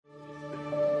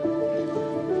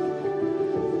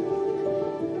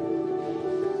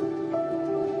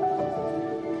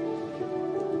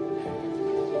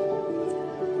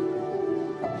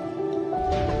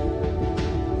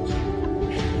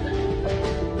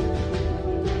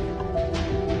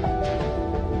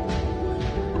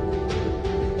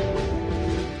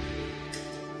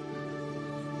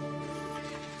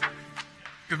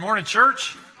Morning,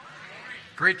 church.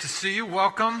 Great to see you.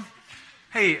 Welcome.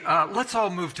 Hey, let's all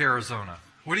move to Arizona.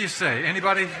 What do you say?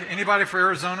 Anybody for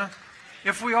Arizona?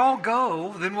 If we all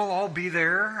go, then we'll all be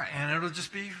there, and it'll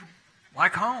just be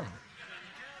like home.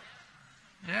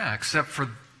 Yeah, except for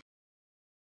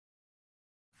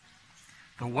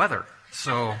the weather.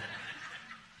 So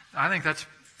I think that's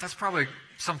probably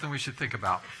something we should think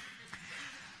about.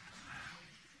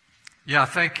 Yeah,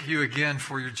 thank you again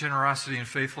for your generosity and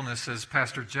faithfulness. As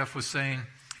Pastor Jeff was saying,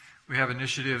 we have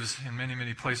initiatives in many,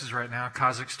 many places right now,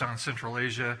 Kazakhstan, Central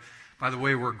Asia. By the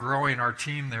way, we're growing our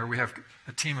team there. We have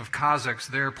a team of Kazakhs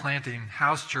there planting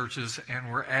house churches,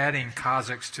 and we're adding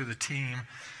Kazakhs to the team,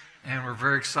 and we're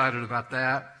very excited about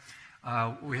that.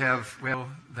 We have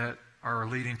that are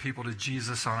leading people to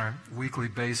Jesus on a weekly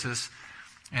basis.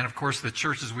 And, of course, the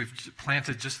churches we've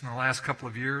planted just in the last couple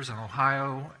of years in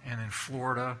Ohio and in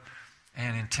Florida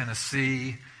and in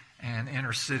Tennessee and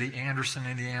inner city Anderson,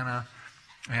 Indiana,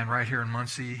 and right here in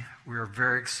Muncie. We are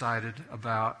very excited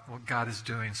about what God is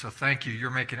doing. So thank you. You're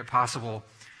making it possible.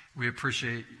 We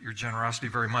appreciate your generosity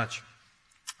very much.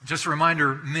 Just a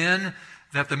reminder, men,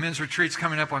 that the men's retreat's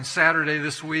coming up on Saturday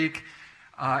this week.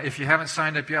 If you haven't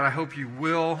signed up yet, I hope you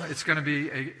will. It's going to be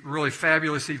a really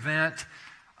fabulous event.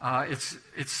 It's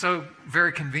so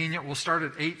very convenient. We'll start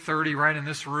at 8:30 right in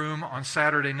this room on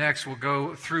Saturday next. We'll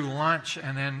go through lunch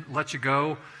and then let you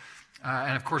go.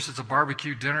 And, of course, it's a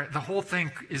barbecue dinner. The whole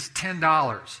thing is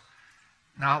 $10.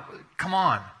 Now, come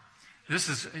on. This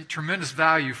is a tremendous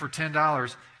value for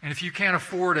 $10. And if you can't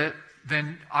afford it,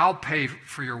 then I'll pay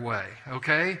for your way,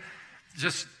 okay?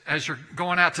 Just as you're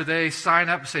going out today, sign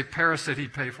up and say Paris said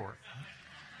he'd pay for it.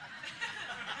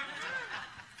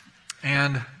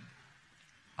 And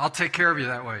I'll take care of you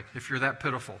that way if you're that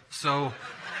pitiful. So,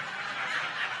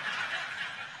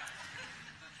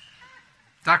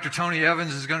 Dr. Tony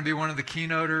Evans is going to be one of the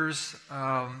keynoters,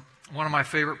 one of my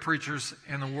favorite preachers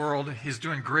in the world. He's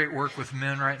doing great work with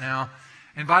men right now.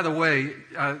 And by the way,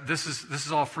 this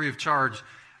is all free of charge.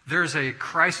 There's a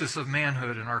crisis of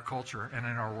manhood in our culture and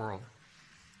in our world.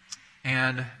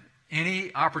 And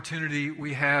any opportunity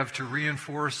we have to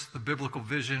reinforce the biblical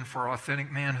vision for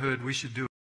authentic manhood, we should do it.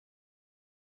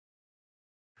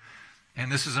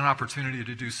 And this is an opportunity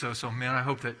to do so. So, men, I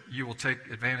hope that you will take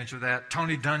advantage of that.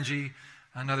 Tony Dungy,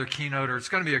 another keynoter. It's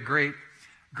going to be a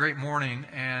great morning,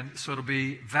 and so it'll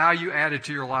be value added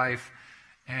to your life,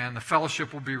 and the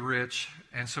fellowship will be rich,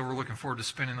 and so we're looking forward to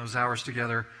spending those hours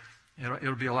together.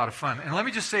 It'll be a lot of fun. And let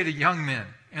me just say to young men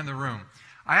in the room,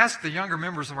 I asked the younger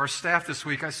members of our staff this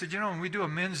week, I said, when we do a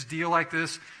men's deal like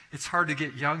this, it's hard to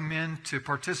get young men to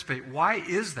participate. Why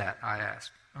is that, I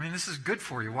asked. I mean, this is good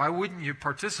for you. Why wouldn't you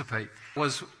participate?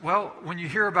 When you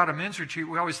hear about a men's retreat,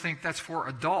 we always think that's for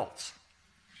adults.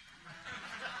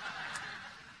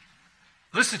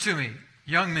 Listen to me,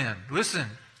 young men. Listen,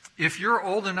 if you're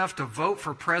old enough to vote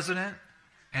for president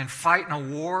and fight in a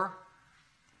war,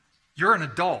 you're an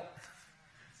adult.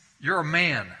 You're a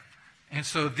man. And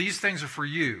so these things are for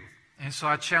you. And so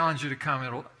I challenge you to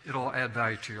come. It'll add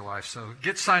value to your life. So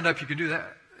get signed up. You can do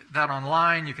that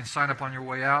online. You can sign up on your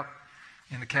way out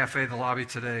in the cafe, the lobby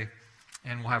today,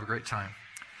 and we'll have a great time.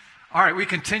 All right, we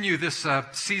continue this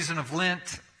season of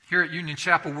Lent here at Union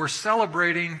Chapel. We're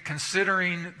celebrating,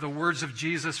 considering the words of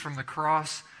Jesus from the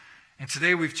cross. And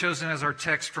today we've chosen as our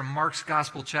text from Mark's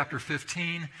Gospel, chapter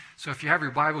 15. So if you have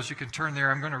your Bibles, you can turn there.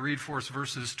 I'm going to read for us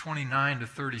verses 29 to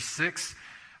 36.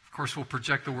 Of course, we'll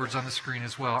project the words on the screen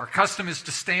as well. Our custom is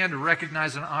to stand to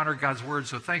recognize and honor God's word,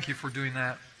 so thank you for doing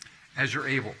that as you're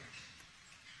able.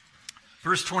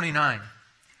 Verse 29.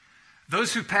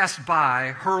 Those who passed by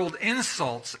hurled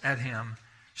insults at him,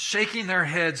 shaking their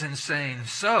heads and saying,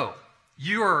 "So,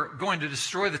 you are going to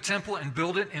destroy the temple and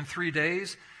build it in 3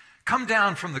 days? Come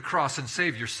down from the cross and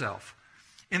save yourself."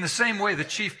 In the same way, the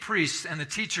chief priests and the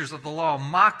teachers of the law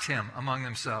mocked him among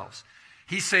themselves.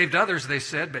 "He saved others," they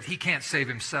said, "but he can't save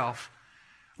himself.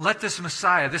 Let this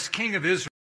Messiah, this King of Israel,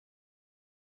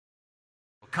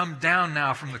 come down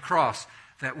now from the cross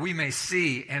that we may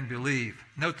see and believe."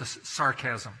 Note the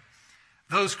sarcasm.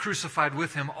 Those crucified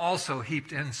with him also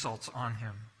heaped insults on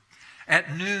him.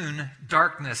 At noon,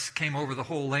 darkness came over the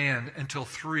whole land until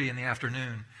 3 in the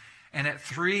afternoon. And at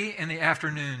 3 in the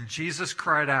afternoon, Jesus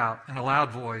cried out in a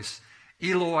loud voice,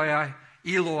 "Eloi,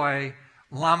 Eloi,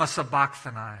 lama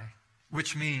sabachthani,"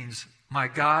 which means, my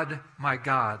God,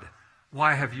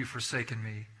 why have you forsaken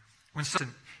me?"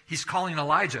 He's calling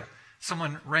Elijah.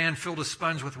 Someone ran, filled a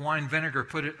sponge with wine vinegar,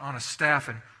 put it on a staff,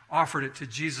 and offered it to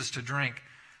Jesus to drink.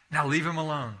 "Now leave him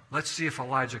alone. Let's see if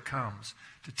Elijah comes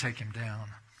to take him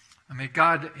down." And may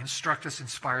God instruct us,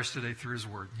 inspire us today through his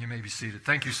word. You may be seated.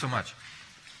 Thank you so much.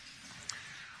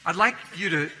 I'd like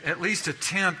you to at least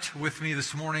attempt with me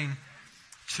this morning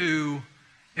to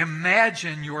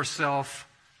imagine yourself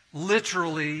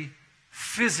literally,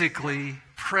 physically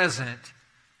present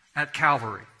at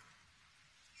Calvary.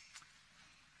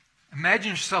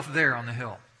 Imagine yourself there on the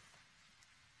hill.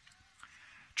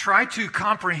 Try to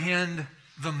comprehend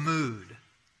the mood,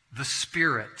 the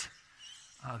spirit,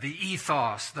 the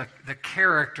ethos, the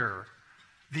character,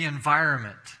 the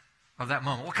environment of that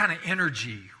moment. What kind of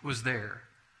energy was there?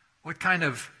 What kind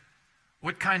of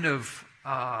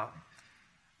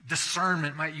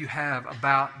discernment might you have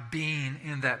about being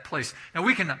in that place? Now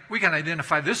we can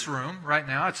identify this room right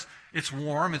now. It's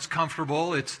warm, it's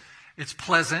comfortable, it's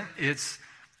pleasant,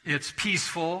 it's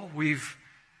peaceful. We've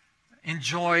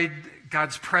enjoyed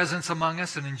God's presence among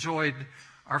us and enjoyed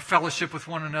our fellowship with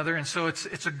one another, and so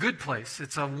it's a good place.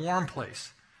 It's a warm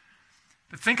place.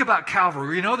 But think about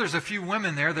Calvary. You know there's a few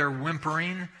women there. They're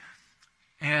whimpering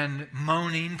and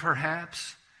moaning,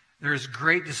 perhaps. There's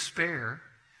great despair.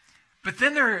 But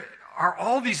then there are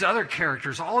all these other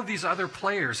characters, all of these other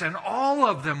players, and all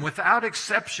of them, without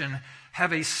exception,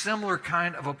 have a similar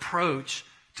kind of approach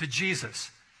to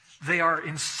Jesus. They are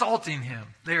insulting him.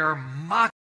 They are mocking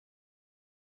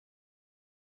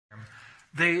him.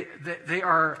 They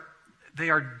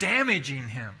are damaging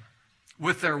him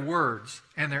with their words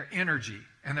and their energy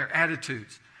and their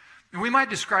attitudes. And we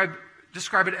might describe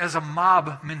it as a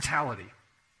mob mentality.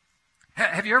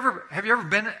 Have you ever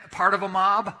been part of a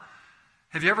mob?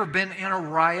 Have you ever been in a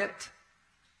riot?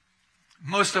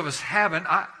 Most of us haven't.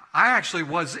 I actually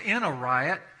was in a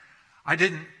riot. I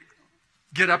didn't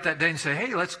get up that day and say,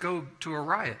 hey, let's go to a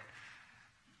riot.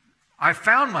 I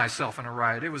found myself in a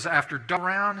riot. It was after dark.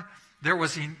 Around. There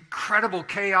was incredible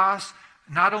chaos.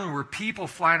 Not only were people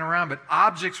flying around, but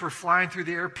objects were flying through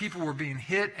the air. People were being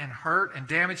hit and hurt and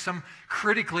damaged, some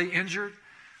critically injured.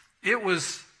 It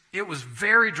was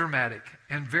very dramatic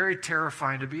and very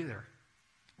terrifying to be there.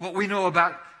 What we know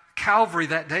about Calvary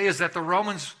that day is that the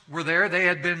Romans were there. They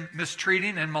had been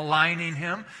mistreating and maligning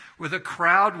him, where the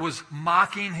crowd was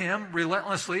mocking him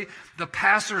relentlessly. The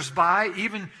passers-by,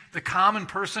 even the common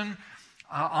person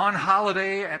on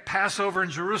holiday at Passover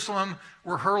in Jerusalem,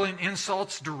 were hurling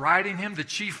insults, deriding him. The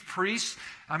chief priests,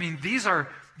 I mean, these are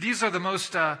the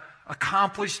most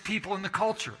accomplished people in the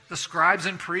culture. The scribes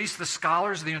and priests, the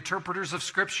scholars, the interpreters of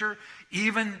Scripture,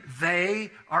 even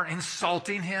they are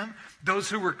insulting him. Those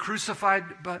who were crucified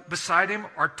beside him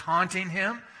are taunting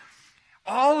him.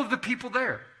 All of the people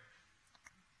there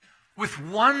with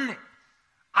one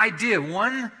idea,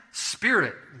 one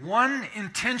spirit, one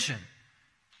intention.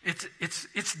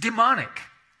 It's demonic.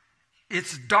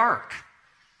 It's dark.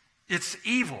 It's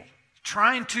evil.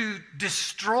 Trying to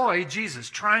destroy Jesus,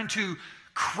 trying to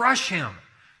crush him,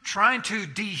 trying to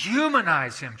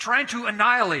dehumanize him, trying to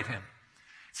annihilate him.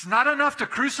 It's not enough to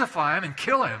crucify him and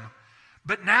kill him,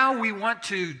 but now we want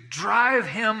to drive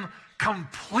him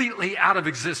completely out of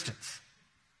existence.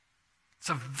 It's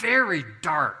a very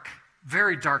dark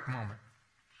moment.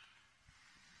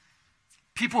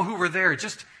 People who were there,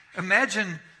 just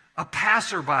imagine a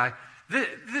passerby.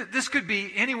 This could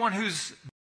be anyone who's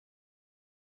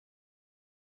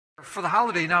for the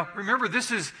holiday. Now, remember,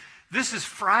 this is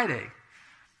Friday.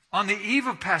 On the eve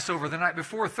of Passover, the night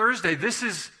before, Thursday, this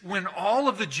is when all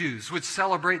of the Jews would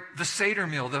celebrate the Seder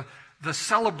meal, the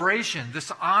celebration,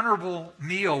 this honorable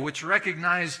meal, which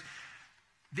recognized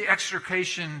the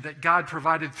extrication that God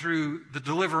provided through the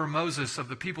deliverer Moses of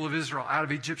the people of Israel out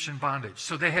of Egyptian bondage.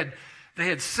 So they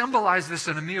had symbolized this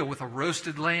in a meal with a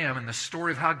roasted lamb and the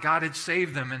story of how God had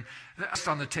saved them, and that's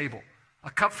on the table.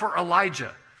 A cup for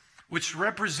Elijah, which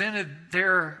represented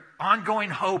their ongoing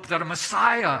hope that a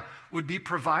Messiah would be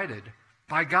provided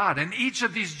by God. And each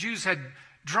of these Jews had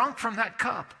drunk from that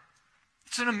cup.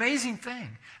 It's an amazing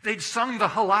thing. They'd sung the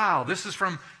Hallel. This is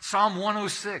from Psalm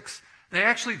 106. They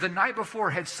actually, the night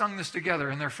before, had sung this together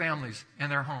in their families, in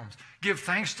their homes. Give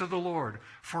thanks to the Lord,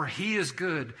 for he is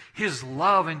good. His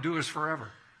love endures forever.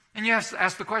 And you have to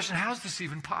ask the question, how is this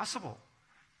even possible?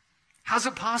 How's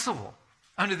it possible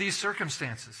under these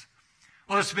circumstances?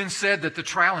 Well, it's been said that the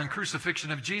trial and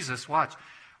crucifixion of Jesus, watch,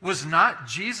 was not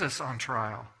Jesus on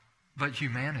trial, but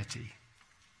humanity.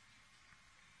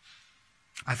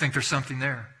 I think there's something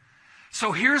there.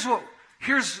 So here's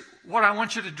what I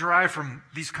want you to derive from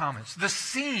these comments. The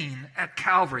scene at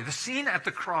Calvary, the scene at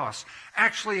the cross,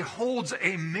 actually holds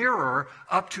a mirror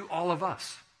up to all of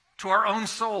us, to our own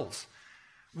souls.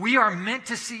 We are meant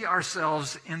to see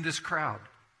ourselves in this crowd.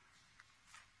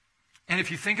 And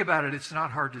if you think about it, it's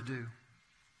not hard to do.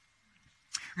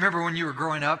 Remember when you were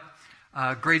growing up,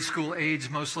 grade school age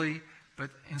mostly, but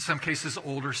in some cases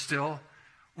older still,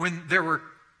 when there were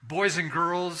boys and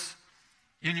girls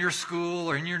in your school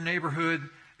or in your neighborhood,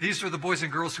 these were the boys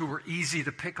and girls who were easy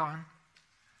to pick on,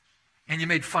 and you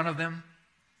made fun of them.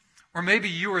 Or maybe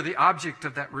you were the object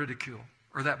of that ridicule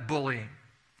or that bullying.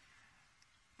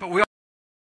 But we all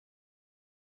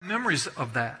have memories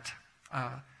of that.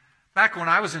 Back when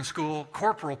I was in school,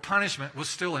 corporal punishment was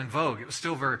still in vogue. It was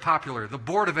still very popular. The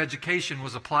Board of Education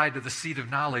was applied to the seat of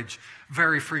knowledge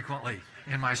very frequently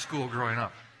in my school growing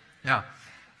up. Yeah.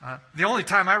 The only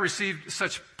time I received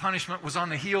such punishment was on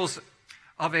the heels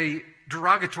of a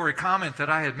derogatory comment that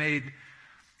I had made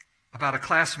about a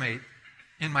classmate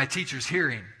in my teacher's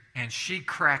hearing, and she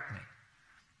cracked me.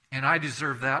 And I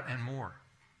deserved that and more.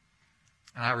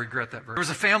 And I regret that very much. There was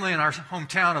a family in our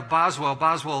hometown of Boswell.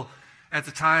 Boswell at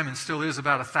the time, and still is,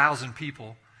 about 1,000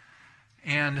 people.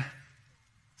 And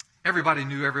everybody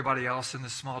knew everybody else in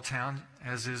this small town,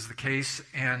 as is the case.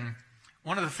 And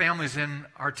one of the families in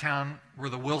our town were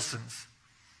the Wilsons.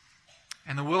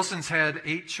 And the Wilsons had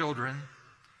 8 children,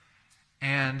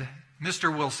 and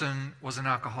Mr. Wilson was an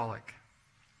alcoholic.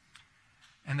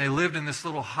 And they lived in this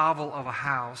little hovel of a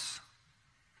house,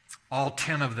 all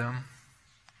 10 of them.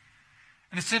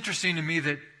 And it's interesting to me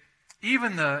that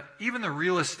even the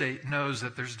real estate knows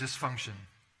that there's dysfunction.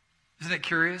 Isn't it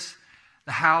curious?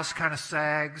 The house kind of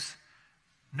sags.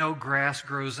 No grass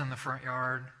grows in the front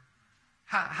yard.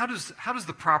 How does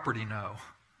the property know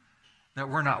that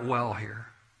we're not well here?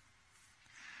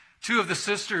 2 of the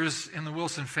sisters in the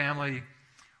Wilson family,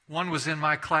 one was in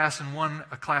my class and one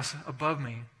a class above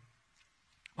me.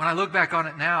 When I look back on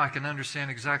it now, I can understand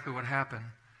exactly what happened.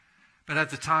 But at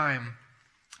the time,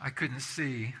 I couldn't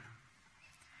see.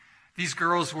 These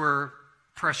girls were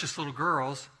precious little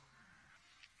girls.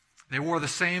 They wore the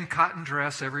same cotton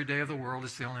dress every day of the world.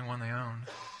 It's the only one they owned.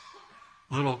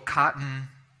 Little cotton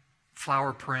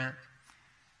flower print.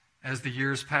 As the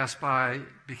years passed by,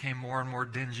 it became more and more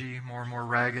dingy, more and more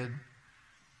ragged.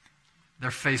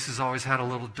 Their faces always had a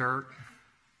little dirt.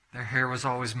 Their hair was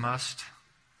always mussed.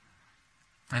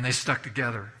 And they stuck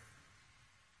together.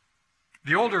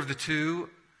 The older of the 2,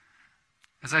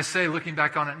 as I say, looking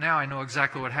back on it now, I know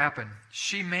exactly what happened.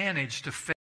 She managed to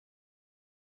fail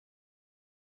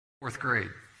 4th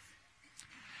grade.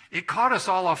 It caught us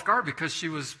all off guard because she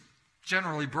was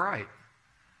generally bright.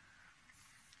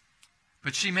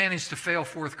 But she managed to fail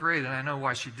 4th grade, and I know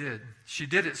why she did. She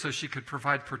did it so she could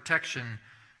provide protection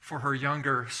for her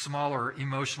younger, smaller,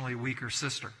 emotionally weaker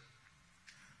sister.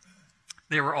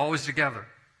 They were always together,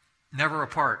 never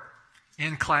apart,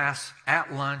 in class,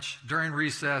 at lunch, during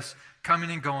recess,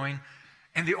 coming and going.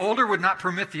 And the older would not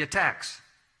permit the attacks,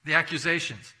 the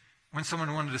accusations, when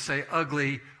someone wanted to say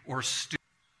ugly or stupid.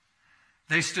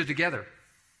 They stood together.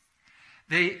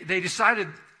 They decided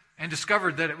and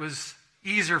discovered that it was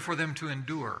easier for them to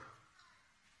endure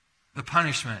the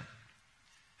punishment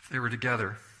if they were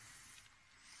together.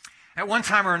 At one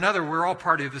time or another, we're all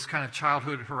part of this kind of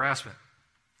childhood harassment,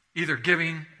 either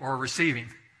giving or receiving.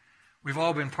 We've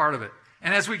all been part of it.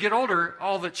 And as we get older,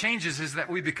 all that changes is that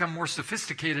we become more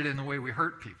sophisticated in the way we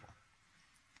hurt people.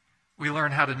 We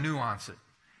learn how to nuance it.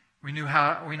 We know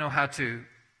how to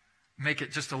make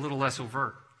it just a little less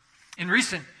overt. In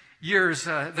recent years,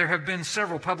 there have been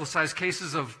several publicized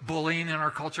cases of bullying in our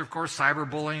culture, of course,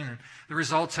 cyberbullying, and the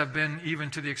results have been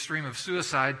even to the extreme of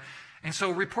suicide. And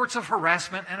so reports of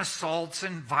harassment and assaults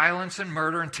and violence and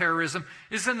murder and terrorism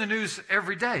is in the news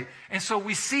every day. And so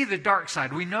we see the dark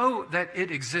side. We know that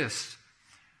it exists.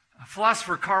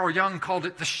 Philosopher Carl Jung called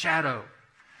it the shadow.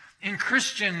 In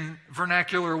Christian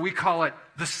vernacular, we call it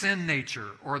the sin nature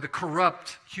or the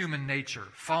corrupt human nature,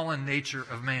 fallen nature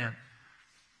of man.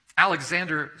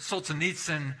 Alexander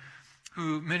Solzhenitsyn,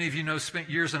 who many of you know spent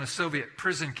years in a Soviet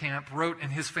prison camp, wrote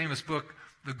in his famous book,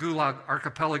 The Gulag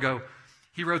Archipelago,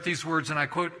 he wrote these words, and I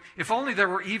quote, "If only there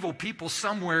were evil people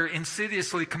somewhere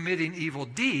insidiously committing evil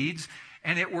deeds,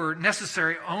 and it were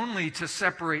necessary only to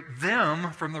separate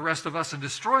them from the rest of us and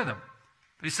destroy them."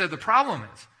 But he said the problem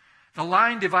is, the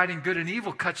line dividing good and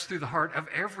evil cuts through the heart of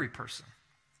every person.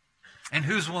 And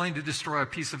who's willing to destroy a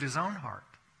piece of his own heart?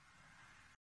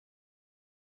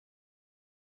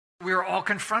 We are all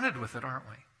confronted with it, aren't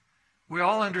we? We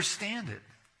all understand it.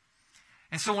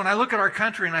 And so when I look at our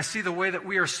country and I see the way that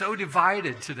we are so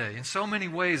divided today in so many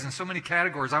ways, in so many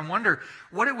categories, I wonder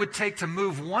what it would take to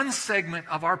move one segment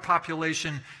of our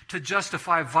population to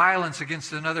justify violence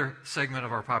against another segment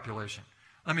of our population.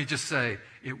 Let me just say,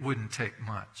 it wouldn't take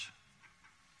much.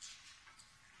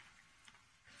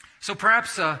 So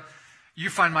perhaps you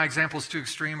find my examples too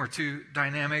extreme or too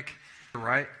dynamic,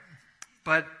 right?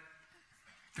 But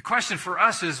the question for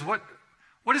us is, what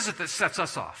is it that sets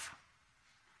us off?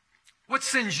 What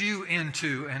sends you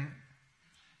into an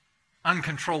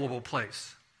uncontrollable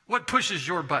place? What pushes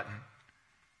your button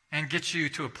and gets you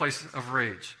to a place of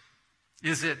rage?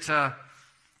 Is it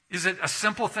a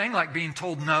simple thing like being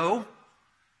told no?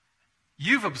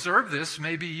 You've observed this.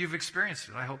 Maybe you've experienced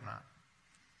it. I hope not.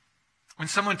 When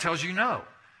someone tells you no,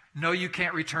 no, you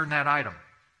can't return that item.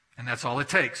 And that's all it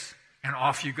takes. And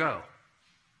off you go.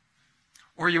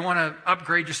 Or you want to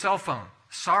upgrade your cell phone.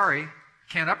 Sorry,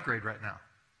 can't upgrade right now.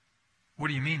 What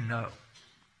do you mean no?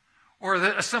 Or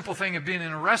a simple thing of being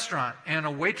in a restaurant and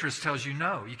a waitress tells you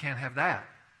no, you can't have that.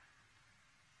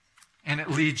 And it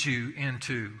leads you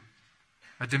into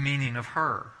a demeaning of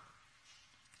her,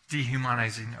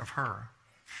 dehumanizing of her.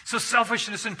 So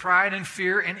selfishness and pride and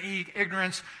fear and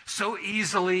ignorance so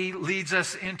easily leads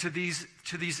us into these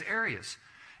areas.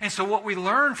 And so what we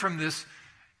learn from this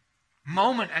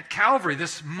moment at Calvary,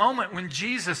 this moment when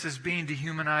Jesus is being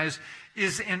dehumanized,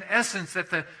 is in essence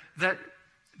that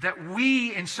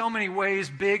we, in so many ways,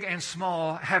 big and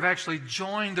small, have actually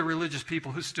joined the religious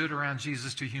people who stood around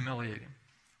Jesus to humiliate him.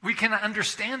 We can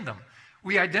understand them.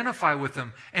 We identify with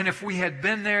them. And if we had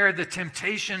been there, the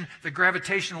temptation, the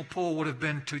gravitational pull would have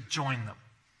been to join them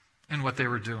in what they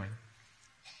were doing.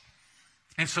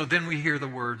 And so then we hear the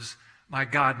words, my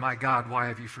God, why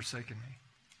have you forsaken me?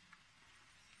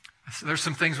 So there's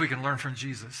some things we can learn from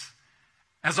Jesus.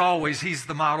 As always, he's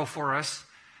the model for us,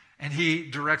 and he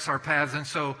directs our paths. And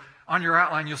so on your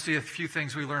outline, you'll see a few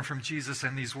things we learn from Jesus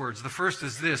in these words. The first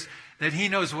is this, that he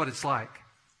knows what it's like.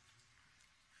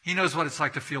 He knows what it's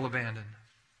like to feel abandoned.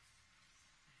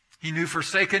 He knew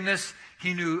forsakenness.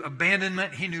 He knew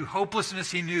abandonment. He knew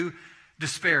hopelessness. He knew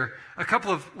despair. A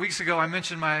couple of weeks ago, I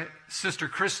mentioned my sister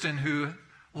Kristen, who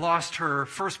lost her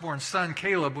firstborn son,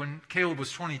 Caleb, when Caleb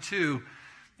was 22.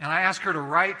 And I asked her to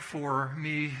write for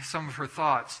me some of her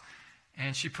thoughts.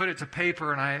 And she put it to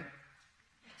paper, and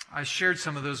I shared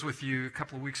some of those with you a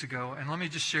couple of weeks ago. And let me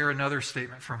just share another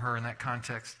statement from her in that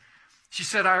context. She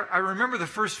said, I remember the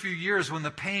first few years when the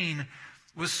pain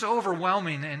was so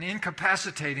overwhelming and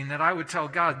incapacitating that I would tell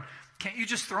God, can't you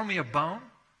just throw me a bone?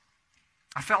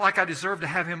 I felt like I deserved to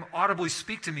have him audibly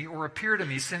speak to me or appear to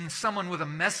me, send someone with a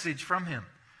message from him.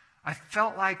 I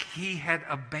felt like he had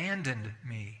abandoned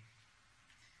me.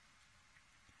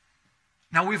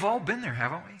 Now, we've all been there,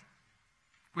 haven't we?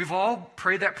 We've all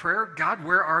prayed that prayer. God,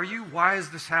 where are you? Why has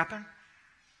this happened?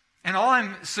 And all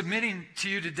I'm submitting to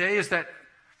you today is that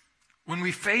when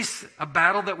we face a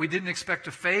battle that we didn't expect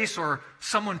to face, or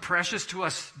someone precious to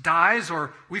us dies,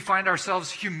 or we find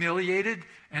ourselves humiliated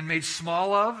and made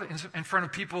small of in front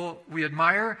of people we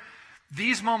admire,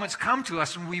 these moments come to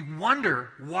us and we wonder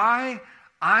why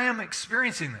I am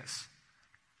experiencing this.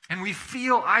 And we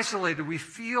feel isolated. We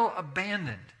feel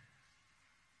abandoned.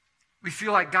 We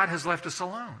feel like God has left us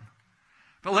alone.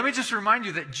 But let me just remind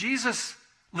you that Jesus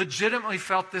legitimately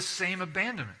felt this same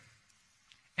abandonment.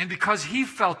 And because he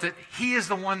felt it, he is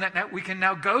the one that we can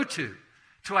now go to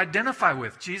identify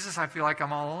with. Jesus, I feel like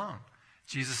I'm all alone.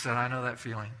 Jesus said, I know that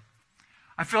feeling.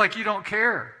 I feel like you don't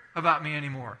care about me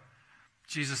anymore.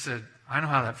 Jesus said, I know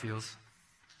how that feels.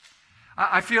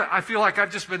 I feel like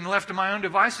I've just been left to my own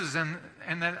devices and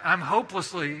that I'm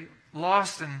hopelessly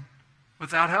lost and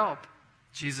without help.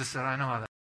 Jesus said, I know how that feels.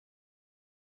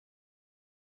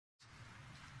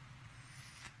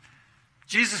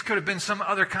 Jesus could have been some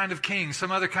other kind of king,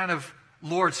 some other kind of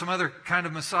Lord, some other kind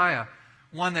of Messiah,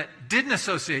 one that didn't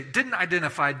associate, didn't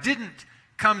identify, didn't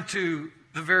come to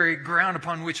the very ground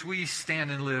upon which we stand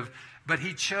and live, but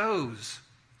he chose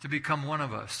to become one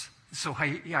of us. So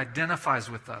he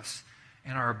identifies with us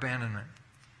in our abandonment.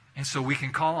 And so we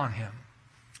can call on him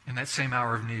in that same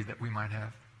hour of need that we might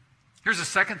have. Here's a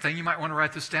second thing. You might want to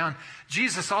write this down.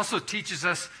 Jesus also teaches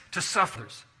us to suffer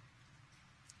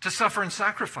and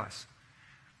sacrifice.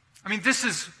 I mean, this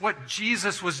is what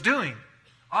Jesus was doing,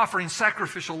 offering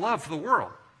sacrificial love for the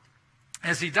world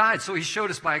as he died. So he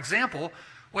showed us by example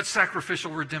what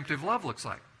sacrificial redemptive love looks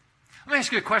like. Let me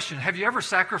ask you a question. Have you ever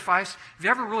sacrificed? Have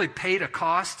you ever really paid a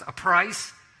cost, a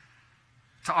price,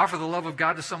 to offer the love of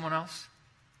God to someone else?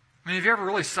 I mean, have you ever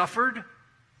really suffered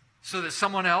so that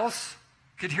someone else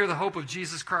could hear the hope of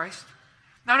Jesus Christ?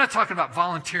 Now, I'm not talking about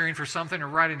volunteering for something or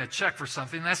writing a check for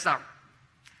something. That's not,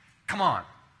 come on.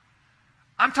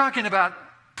 I'm talking about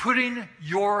putting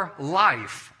your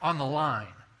life on the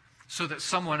line so that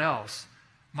someone else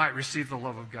might receive the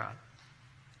love of God.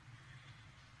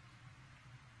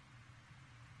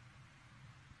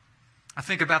 I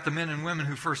think about the men and women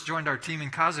who first joined our team in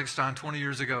Kazakhstan 20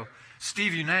 years ago.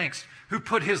 Steve Unangst, who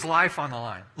put his life on the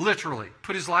line, literally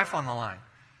put his life on the line,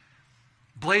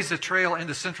 blazed a trail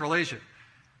into Central Asia.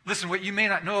 Listen, what you may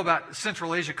not know about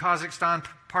Central Asia, Kazakhstan,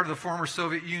 part of the former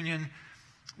Soviet Union,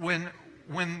 when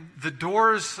when the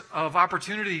doors of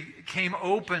opportunity came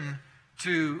open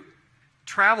to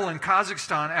travel in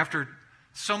Kazakhstan after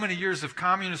so many years of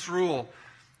communist rule,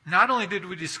 not only did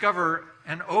we discover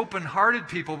an open-hearted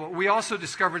people, but we also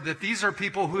discovered that these are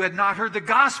people who had not heard the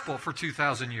gospel for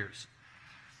 2,000 years.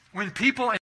 When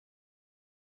people in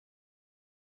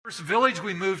the first village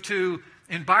we moved to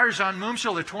in Bayerjan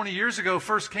Mumshila 20 years ago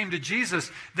first came to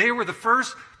Jesus, they were the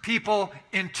first people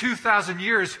in 2,000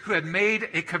 years who had made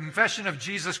a confession of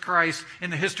Jesus Christ in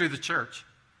the history of the church.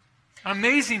 An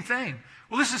amazing thing.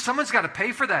 Well, listen, someone's got to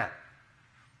pay for that.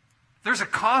 There's a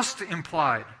cost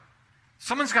implied.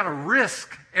 Someone's got to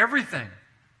risk everything.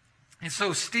 And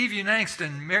so Steve Unangst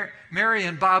and Mary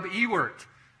and Bob Ewert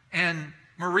and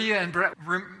Maria and Brett,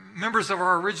 members of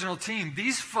our original team,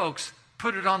 these folks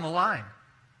put it on the line.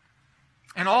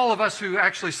 And all of us who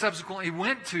actually subsequently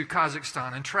went to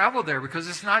Kazakhstan and traveled there, because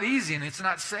it's not easy and it's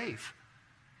not safe.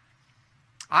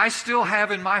 I still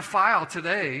have in my file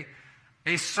today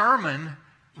a sermon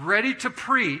ready to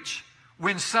preach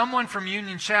when someone from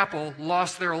Union Chapel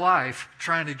lost their life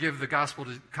trying to give the gospel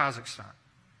to Kazakhstan.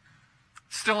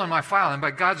 Still in my file, and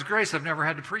by God's grace, I've never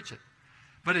had to preach it.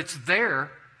 But it's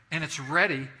there, and it's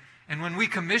ready. And when we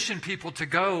commission people to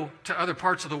go to other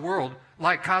parts of the world,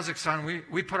 like Kazakhstan,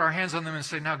 we put our hands on them and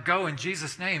say, now go in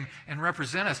Jesus' name and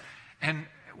represent us. And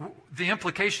the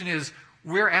implication is,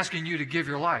 we're asking you to give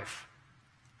your life.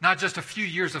 Not just a few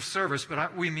years of service,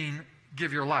 but we mean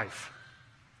give your life.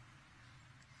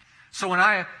 So when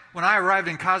I arrived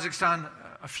in Kazakhstan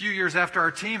a few years after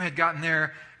our team had gotten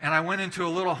there, and I went into a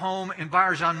little home in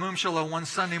Bayerjan Mumshila one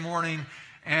Sunday morning,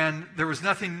 and there was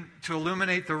nothing to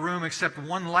illuminate the room except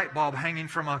one light bulb hanging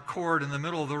from a cord in the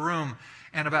middle of the room,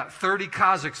 and about 30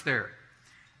 Kazakhs there.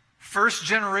 First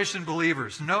generation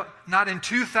believers. No, not in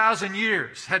 2,000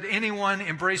 years had anyone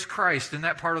embraced Christ in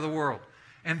that part of the world.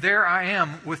 And there I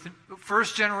am with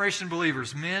first generation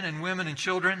believers, men and women and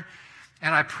children.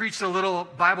 And I preached a little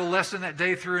Bible lesson that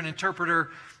day through an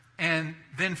interpreter, and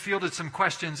then fielded some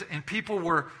questions. And people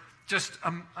were just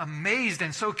amazed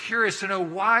and so curious to know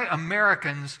why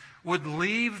Americans would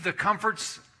leave the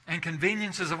comforts and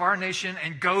conveniences of our nation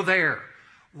and go there.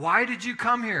 Why did you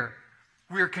come here?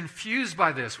 We are confused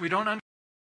by this. We don't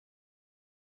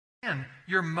understand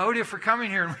your motive for coming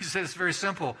here. And we said it's very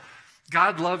simple.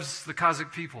 God loves the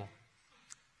Kazakh people.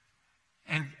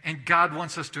 And God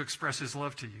wants us to express His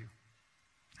love to you.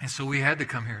 And so we had to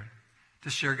come here to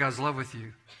share God's love with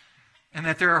you. And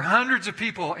that there are hundreds of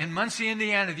people in Muncie,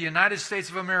 Indiana, the United States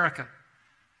of America,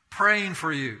 praying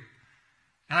for you.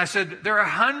 And I said, there are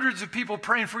hundreds of people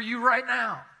praying for you right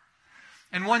now.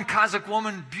 And one Kazakh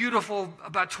woman, beautiful,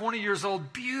 about 20 years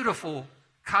old, beautiful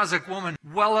Kazakh woman,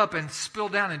 well up and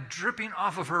spilled down and dripping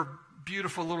off of her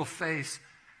beautiful little face.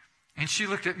 And she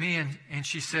looked at me and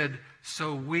she said,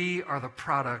 so we are the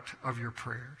product of your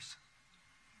prayers.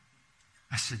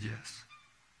 I said, yes.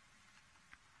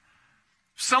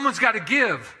 Someone's got to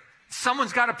give.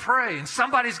 Someone's got to pray. And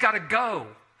somebody's got to go.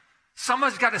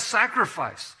 Someone's got to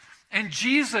sacrifice. And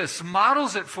Jesus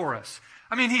models it for us.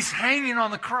 I mean, He's hanging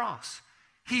on the cross.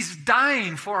 He's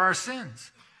dying for our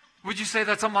sins. Would you say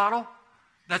that's a model?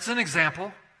 That's an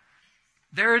example.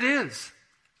 There it is.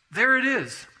 There it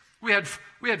is. We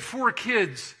had 4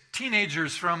 kids,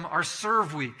 teenagers from our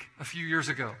Serve Week a few years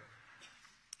ago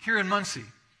here in Muncie.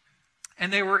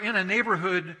 And they were in a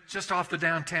neighborhood just off the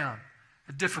downtown,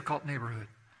 a difficult neighborhood.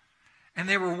 And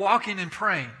they were walking and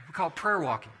praying. We call it prayer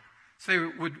walking. So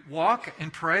they would walk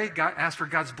and pray, ask for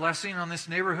God's blessing on this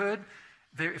neighborhood.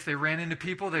 If they ran into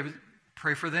people, they would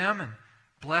pray for them and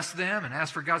bless them and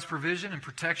ask for God's provision and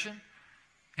protection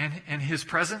and His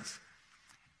presence.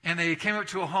 And they came up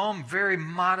to a home, very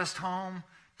modest home,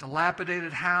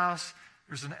 dilapidated house.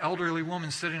 There's an elderly woman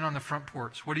sitting on the front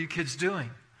porch. What are you kids doing?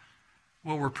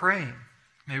 Well, we're praying.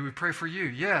 May we pray for you?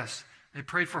 Yes. They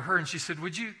prayed for her, and she said,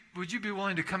 would you be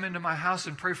willing to come into my house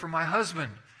and pray for my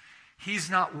husband? He's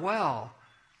not well.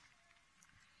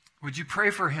 Would you pray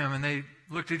for him? And they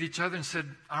looked at each other and said,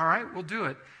 all right, we'll do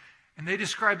it. And they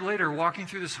described later walking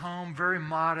through this home, very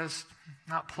modest,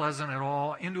 not pleasant at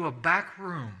all, into a back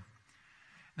room.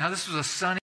 Now, this was a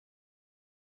sunny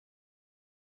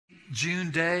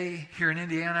June day here in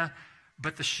Indiana,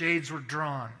 but the shades were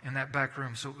drawn in that back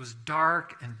room. So it was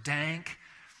dark and dank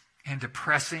and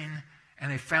depressing.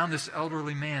 And they found this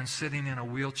elderly man sitting in a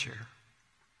wheelchair.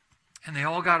 And they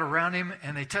all got around him,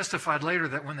 and they testified later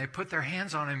that when they put their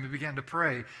hands on him and began to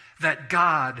pray, that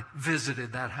God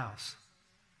visited that house.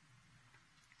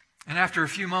 And after a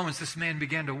few moments, this man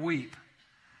began to weep.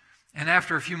 And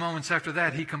after a few moments after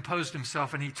that, he composed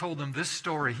himself, and he told them this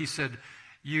story. He said,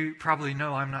 you probably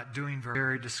know I'm not doing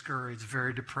very discouraged,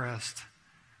 very depressed.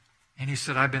 And he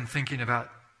said, I've been thinking about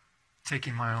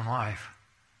taking my own life.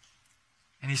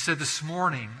 And he said, this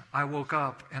morning I woke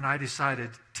up and I decided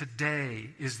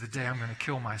today is the day I'm going to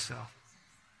kill myself.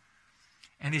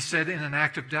 And he said, in an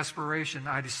act of desperation,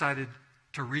 I decided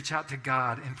to reach out to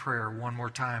God in prayer one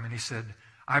more time. And he said,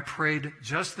 I prayed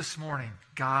just this morning,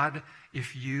 God,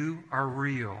 if you are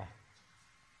real,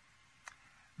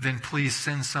 then please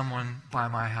send someone by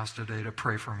my house today to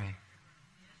pray for me.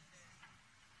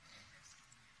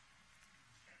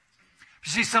 You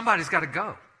see, somebody's got to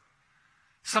go.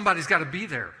 Somebody's got to be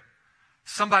there.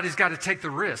 Somebody's got to take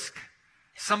the risk.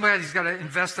 Somebody's got to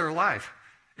invest their life.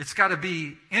 It's got to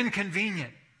be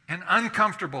inconvenient and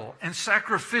uncomfortable and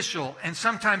sacrificial and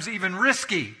sometimes even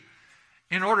risky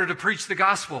in order to preach the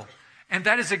gospel. And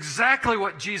that is exactly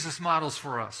what Jesus models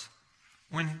for us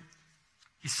when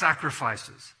he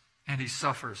sacrifices and he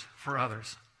suffers for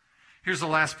others. Here's the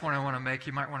last point I want to make.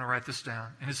 You might want to write this down.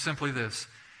 And it's simply this.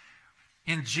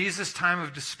 In Jesus' time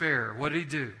of despair, what did he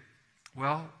do?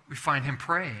 Well, we find him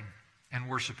praying and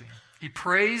worshiping. He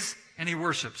prays and he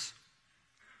worships.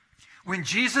 When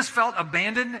Jesus felt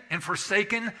abandoned and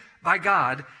forsaken by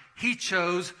God, he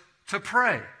chose to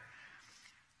pray.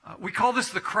 We call this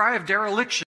the cry of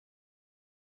dereliction.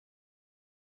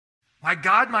 My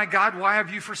God, why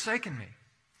have you forsaken me?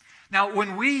 Now,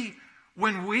 when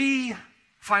we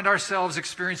find ourselves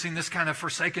experiencing this kind of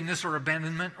forsakenness or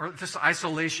abandonment or this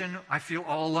isolation, I feel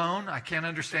all alone, I can't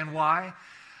understand why,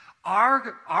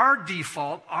 our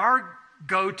default, our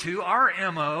go-to, our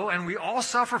MO, and we all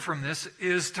suffer from this,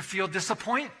 is to feel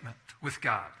disappointment with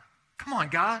God. Come on,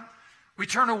 God. We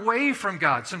turn away from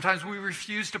God. Sometimes we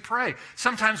refuse to pray.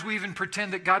 Sometimes we even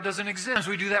pretend that God doesn't exist. Sometimes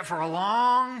we do that for a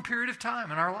long period of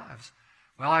time in our lives.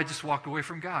 Well, I just walked away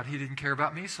from God. He didn't care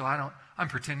about me, so I'm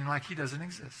pretending like he doesn't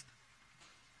exist.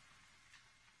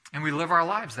 And we live our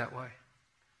lives that way.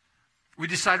 We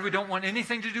decide we don't want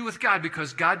anything to do with God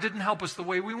because God didn't help us the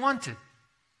way we wanted.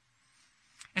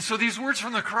 And so these words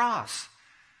from the cross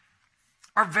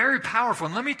are very powerful.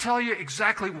 And let me tell you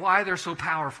exactly why they're so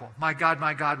powerful. My God,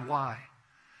 why?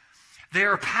 They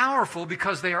are powerful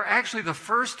because they are actually the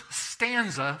first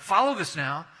stanza, follow this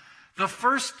now, the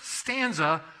first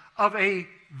stanza of a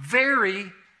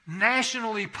very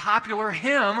nationally popular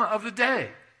hymn of the day.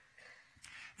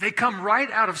 They come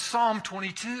right out of Psalm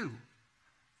 22.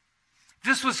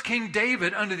 This was King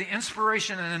David under the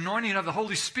inspiration and anointing of the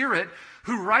Holy Spirit,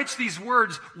 who writes these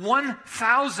words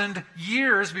 1,000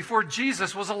 years before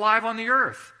Jesus was alive on the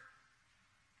earth.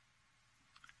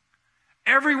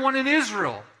 Everyone in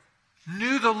Israel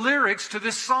knew the lyrics to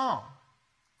this Psalm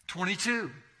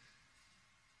 22.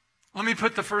 Let me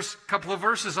put the first couple of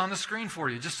verses on the screen for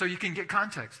you, just so you can get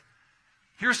context.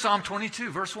 Here's Psalm 22,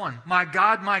 verse 1. My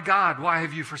God, why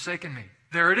have you forsaken me?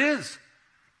 There it is.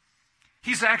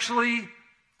 He's actually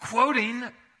quoting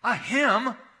a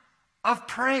hymn of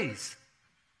praise.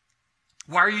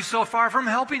 Why are you so far from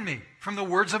helping me? From the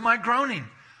words of my groaning.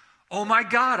 Oh my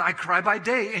God, I cry by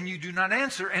day and you do not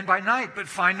answer, and by night, but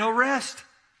find no rest.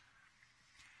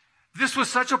 This was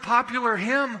such a popular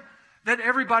hymn that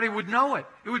everybody would know it.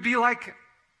 It would be like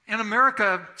in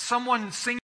America, someone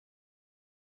singing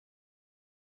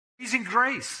Amazing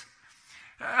Grace.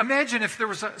 Imagine if there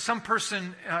was some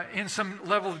person in some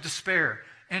level of despair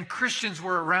and Christians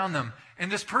were around them,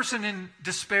 and this person in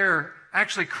despair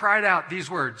actually cried out these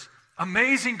words,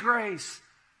 Amazing Grace,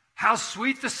 how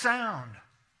sweet the sound.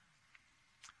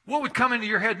 What would come into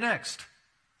your head next?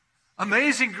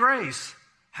 Amazing Grace,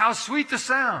 how sweet the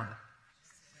sound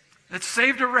that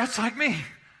saved a wretch like me.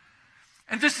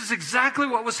 And this is exactly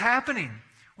what was happening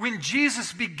when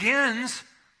Jesus begins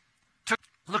to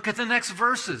look at the next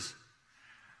verses.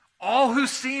 All who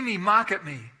see me mock at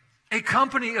me. A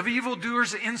company of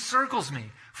evildoers encircles me.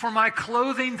 For my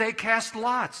clothing they cast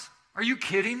lots. Are you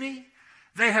kidding me?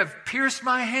 They have pierced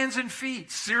my hands and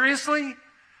feet. Seriously?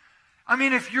 I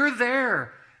mean, if you're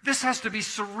there, this has to be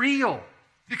surreal.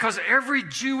 Because every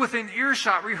Jew within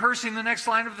earshot rehearsing the next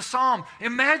line of the psalm.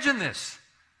 Imagine this.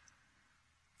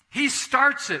 He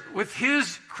starts it with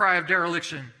his cry of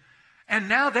dereliction. And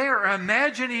now they are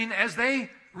imagining as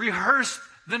they rehearse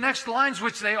the next lines,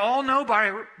 which they all know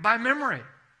by memory.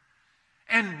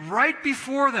 And right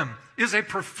before them is a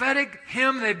prophetic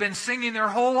hymn they've been singing their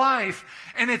whole life,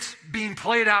 and it's being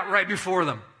played out right before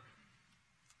them.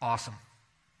 Awesome.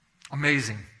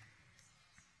 Amazing.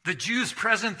 The Jews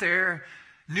present there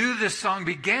knew this song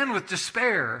began with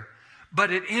despair,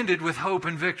 but it ended with hope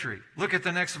and victory. Look at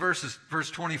the next verses, verse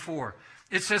 24.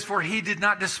 It says, for he did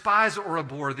not despise or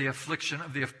abhor the affliction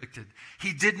of the afflicted.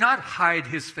 He did not hide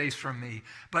his face from me,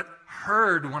 but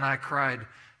heard when I cried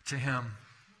to him.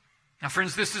 Now,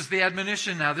 friends, this is the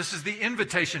admonition now. This is the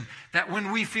invitation that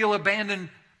when we feel abandoned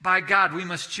by God, we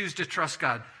must choose to trust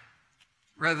God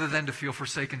rather than to feel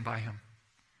forsaken by Him.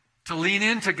 To lean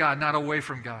into God, not away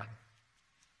from God.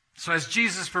 So as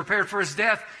Jesus prepared for His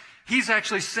death, He's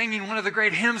actually singing one of the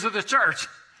great hymns of the church.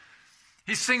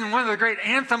 He's singing one of the great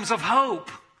anthems of hope.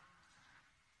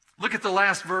 Look at the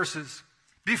last verses.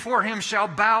 Before Him shall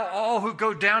bow all who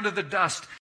go down to the dust.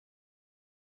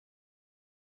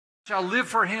 Shall live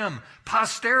for Him.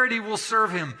 Posterity will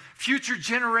serve Him. Future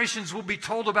generations will be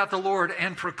told about the Lord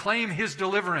and proclaim His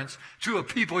deliverance to a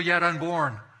people yet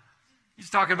unborn. He's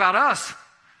talking about us.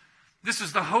 This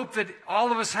is the hope that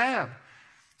all of us have.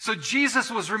 So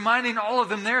Jesus was reminding all of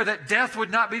them there that death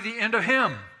would not be the end of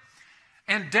Him.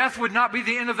 And death would not be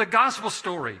the end of the gospel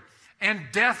story. And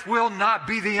death will not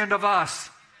be the end of us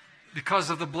because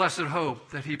of the blessed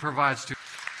hope that He provides to us.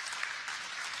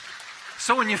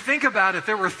 So when you think about it,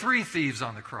 there were 3 thieves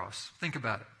on the cross. Think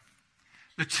about it.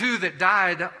 The 2 that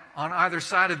died on either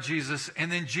side of Jesus,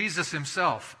 and then Jesus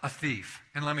Himself, a thief.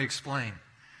 And let me explain.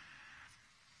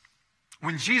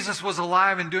 When Jesus was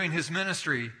alive and doing His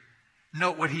ministry,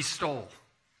 note what He stole.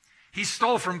 He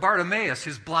stole from Bartimaeus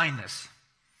his blindness,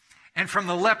 and from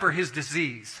the leper his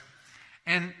disease,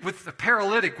 and with the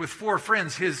paralytic with 4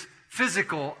 friends his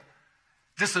physical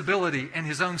disability and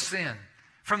his own sin.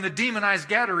 From the demonized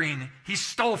Gadarene, He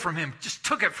stole from him, just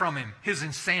took it from him, his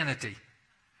insanity.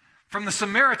 From the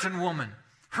Samaritan woman,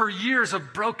 her years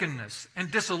of brokenness and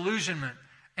disillusionment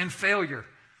and failure.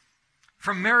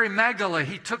 From Mary Magdalene,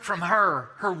 He took from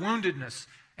her woundedness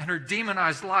and her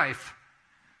demonized life.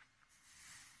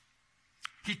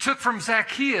 He took from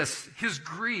Zacchaeus his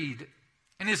greed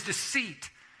and his deceit.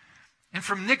 And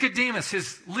from Nicodemus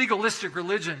his legalistic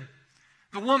religion.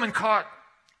 The woman caught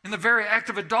in the very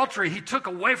act of adultery, He took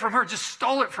away from her, just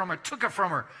stole it from her, took it from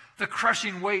her, the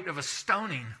crushing weight of a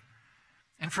stoning.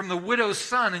 And from the widow's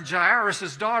son and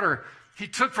Jairus' daughter, He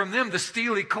took from them the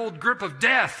steely cold grip of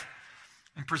death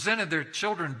and presented their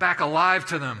children back alive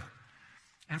to them.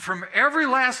 And from every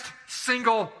last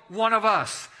single one of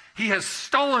us, He has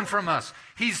stolen from us.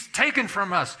 He's taken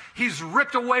from us. He's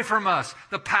ripped away from us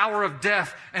the power of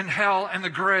death and hell and the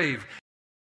grave.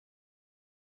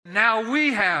 Now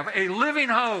we have a living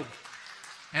hope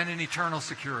and an eternal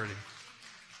security.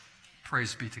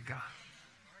 Praise be to God.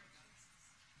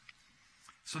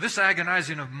 So this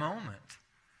agonizing of moment,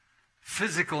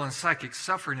 physical and psychic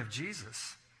suffering of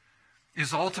Jesus,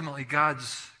 is ultimately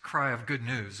God's cry of good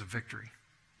news, of victory.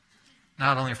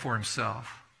 Not only for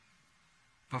Himself,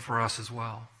 but for us as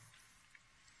well.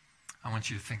 I want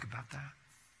you to think about that.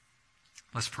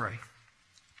 Let's pray.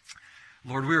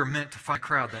 Lord, we were meant to find a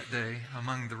crowd that day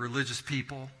among the religious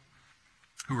people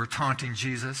who were taunting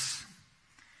Jesus.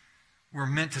 We're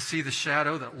meant to see the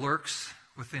shadow that lurks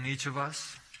within each of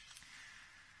us.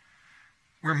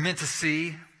 We're meant to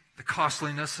see the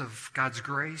costliness of God's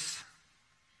grace,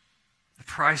 the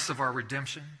price of our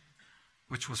redemption,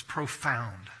 which was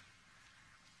profound,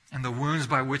 and the wounds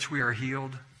by which we are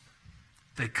healed,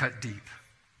 they cut deep.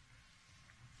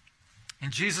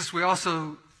 In Jesus, we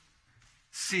also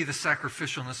see the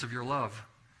sacrificialness of your love.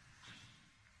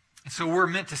 And so we're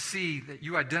meant to see that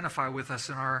you identify with us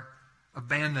in our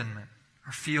abandonment,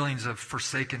 our feelings of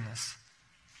forsakenness.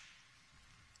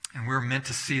 And we're meant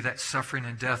to see that suffering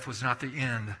and death was not the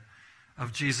end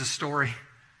of Jesus' story,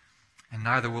 and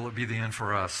neither will it be the end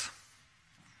for us.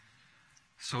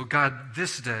 So God,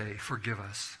 this day, forgive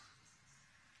us.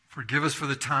 Forgive us for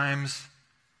the times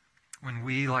when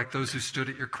we, like those who stood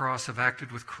at your cross, have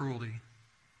acted with cruelty.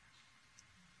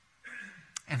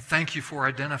 And thank you for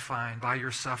identifying by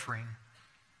your suffering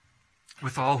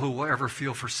with all who will ever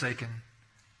feel forsaken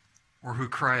or who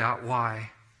cry out,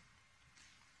 why?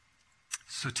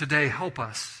 So today, help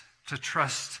us to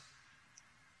trust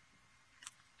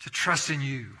in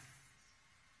you,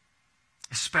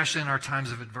 especially in our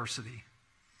times of adversity.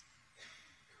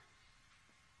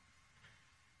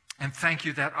 And thank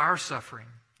you that our suffering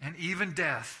and even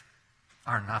death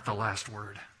are not the last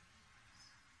word.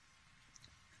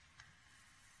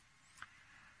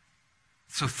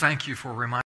 So thank you for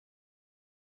reminding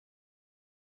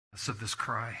us of this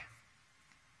cry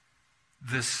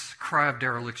of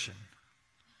dereliction.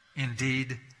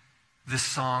 Indeed, this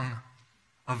song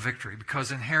of victory,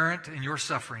 because inherent in your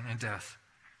suffering and death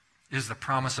is the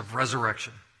promise of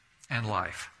resurrection and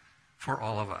life for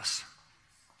all of us.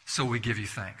 So we give you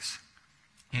thanks.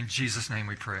 In Jesus' name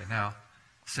we pray. Now,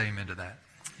 say amen to that.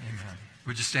 Amen.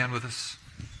 Would you stand with us?